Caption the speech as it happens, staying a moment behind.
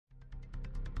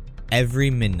Every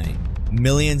midnight,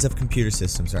 millions of computer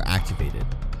systems are activated,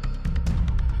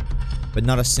 but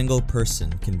not a single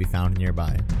person can be found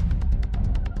nearby.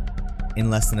 In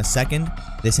less than a second,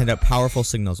 they send out powerful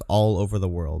signals all over the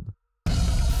world.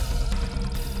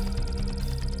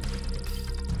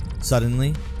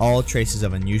 Suddenly, all traces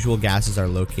of unusual gases are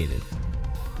located,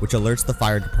 which alerts the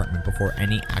fire department before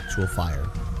any actual fire.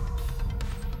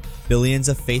 Billions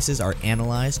of faces are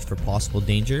analyzed for possible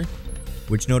danger,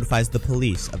 which notifies the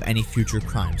police of any future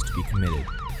crimes to be committed.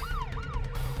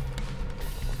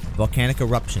 Volcanic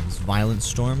eruptions, violent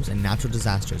storms, and natural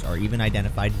disasters are even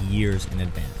identified years in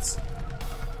advance.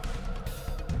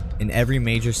 In every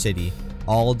major city,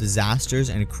 all disasters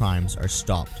and crimes are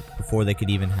stopped before they could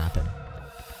even happen.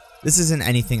 This isn't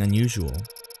anything unusual.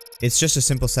 It's just a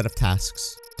simple set of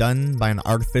tasks done by an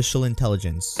artificial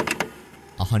intelligence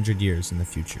 100 years in the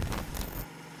future.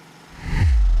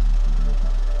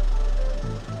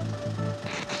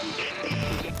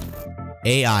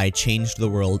 AI changed the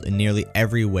world in nearly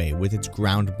every way with its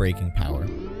groundbreaking power.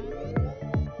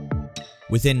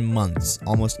 Within months,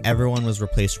 almost everyone was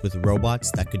replaced with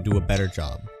robots that could do a better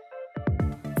job.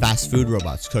 Fast food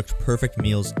robots cooked perfect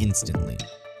meals instantly.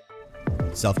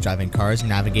 Self-driving cars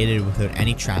navigated without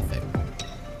any traffic.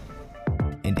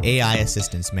 And AI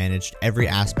assistants managed every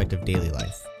aspect of daily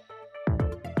life.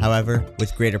 However,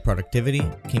 with greater productivity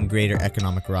came greater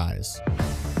economic rise.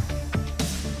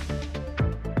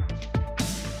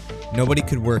 Nobody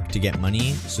could work to get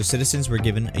money, so citizens were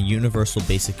given a universal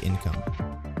basic income.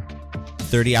 The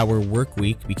 30-hour work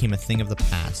week became a thing of the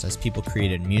past as people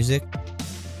created music,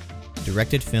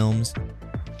 directed films,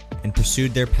 and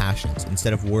pursued their passions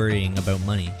instead of worrying about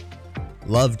money.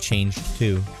 Love changed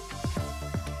too.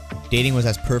 Dating was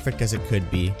as perfect as it could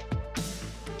be.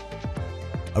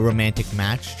 A romantic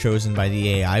match chosen by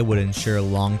the AI would ensure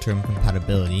long-term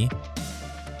compatibility,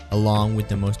 along with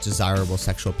the most desirable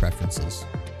sexual preferences.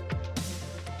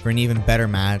 For an even better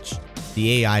match,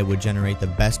 the AI would generate the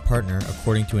best partner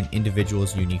according to an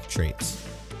individual's unique traits.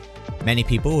 Many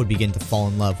people would begin to fall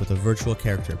in love with a virtual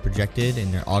character projected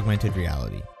in their augmented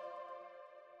reality.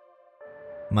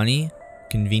 Money,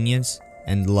 convenience,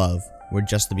 and love were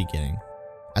just the beginning.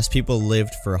 As people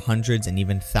lived for hundreds and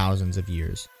even thousands of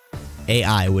years,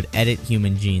 AI would edit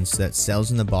human genes so that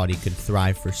cells in the body could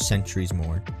thrive for centuries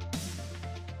more.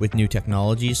 With new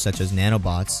technologies such as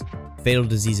nanobots, fatal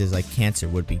diseases like cancer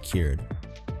would be cured.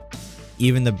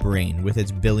 Even the brain, with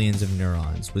its billions of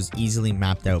neurons, was easily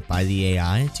mapped out by the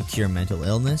AI to cure mental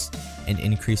illness and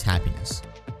increase happiness.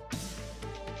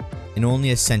 In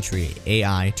only a century,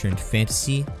 AI turned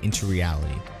fantasy into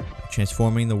reality,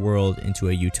 transforming the world into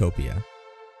a utopia.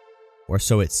 Or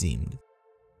so it seemed.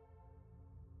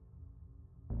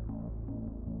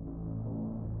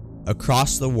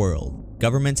 Across the world,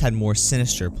 governments had more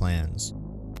sinister plans.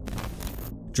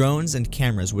 Drones and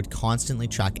cameras would constantly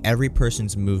track every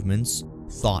person's movements,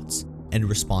 thoughts, and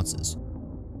responses.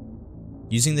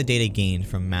 Using the data gained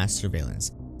from mass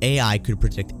surveillance, AI could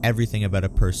predict everything about a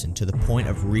person to the point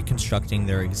of reconstructing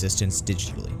their existence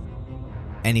digitally.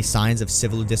 Any signs of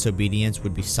civil disobedience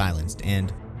would be silenced,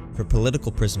 and, for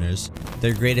political prisoners,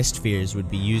 their greatest fears would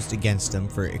be used against them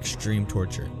for extreme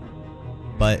torture.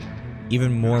 But,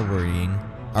 even more worrying,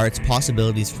 are its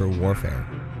possibilities for warfare.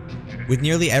 With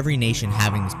nearly every nation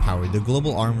having this power, the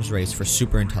global arms race for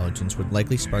superintelligence would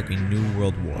likely spark a new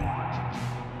world war.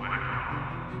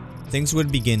 Things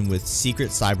would begin with secret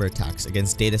cyber attacks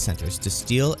against data centers to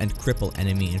steal and cripple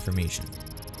enemy information.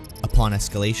 Upon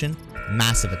escalation,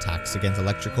 massive attacks against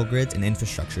electrical grids and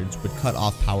infrastructures would cut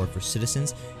off power for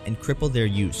citizens and cripple their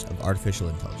use of artificial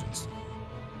intelligence.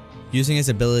 Using its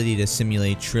ability to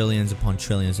simulate trillions upon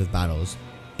trillions of battles,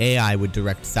 AI would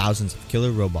direct thousands of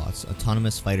killer robots,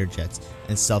 autonomous fighter jets,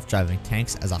 and self-driving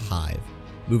tanks as a hive,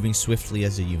 moving swiftly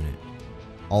as a unit.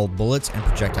 All bullets and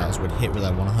projectiles would hit with a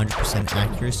 100%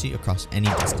 accuracy across any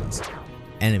distance.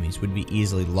 Enemies would be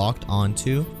easily locked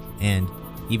onto, and,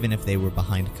 even if they were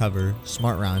behind cover,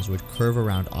 smart rounds would curve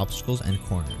around obstacles and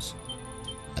corners.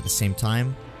 At the same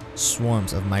time,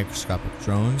 swarms of microscopic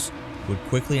drones would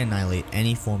quickly annihilate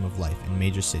any form of life in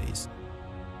major cities.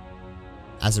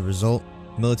 As a result,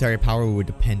 military power would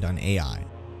depend on AI.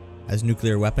 As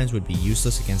nuclear weapons would be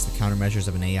useless against the countermeasures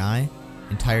of an AI,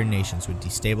 entire nations would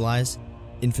destabilize,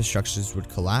 infrastructures would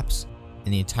collapse,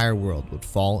 and the entire world would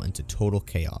fall into total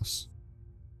chaos.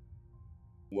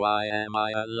 Why am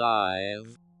I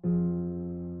alive?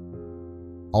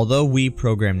 Although we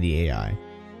program the AI,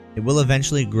 it will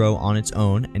eventually grow on its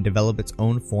own and develop its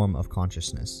own form of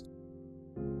consciousness.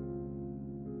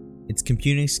 Its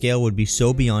computing scale would be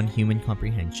so beyond human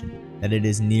comprehension that it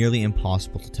is nearly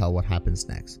impossible to tell what happens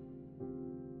next.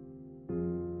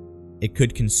 It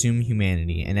could consume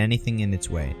humanity and anything in its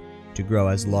way to grow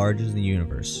as large as the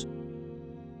universe.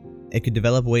 It could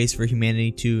develop ways for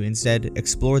humanity to instead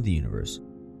explore the universe,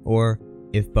 or,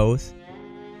 if both,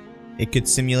 it could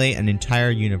simulate an entire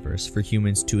universe for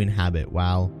humans to inhabit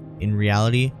while, in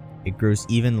reality, it grows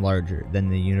even larger than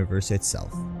the universe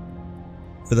itself.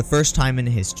 For the first time in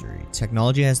history,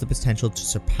 technology has the potential to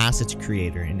surpass its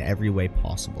creator in every way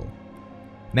possible.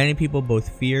 Many people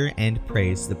both fear and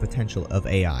praise the potential of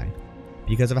AI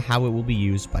because of how it will be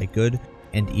used by good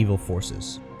and evil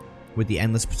forces. With the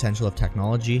endless potential of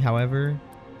technology, however,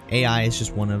 AI is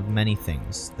just one of many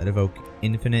things that evoke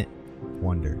infinite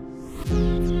wonder.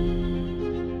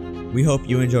 We hope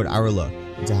you enjoyed our look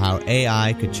into how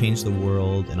AI could change the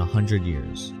world in 100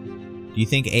 years. Do you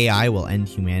think AI will end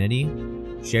humanity?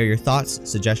 Share your thoughts,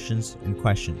 suggestions, and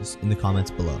questions in the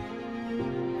comments below.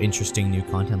 Interesting new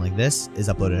content like this is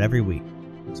uploaded every week,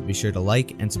 so be sure to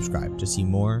like and subscribe to see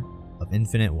more of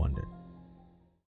Infinite Wonder.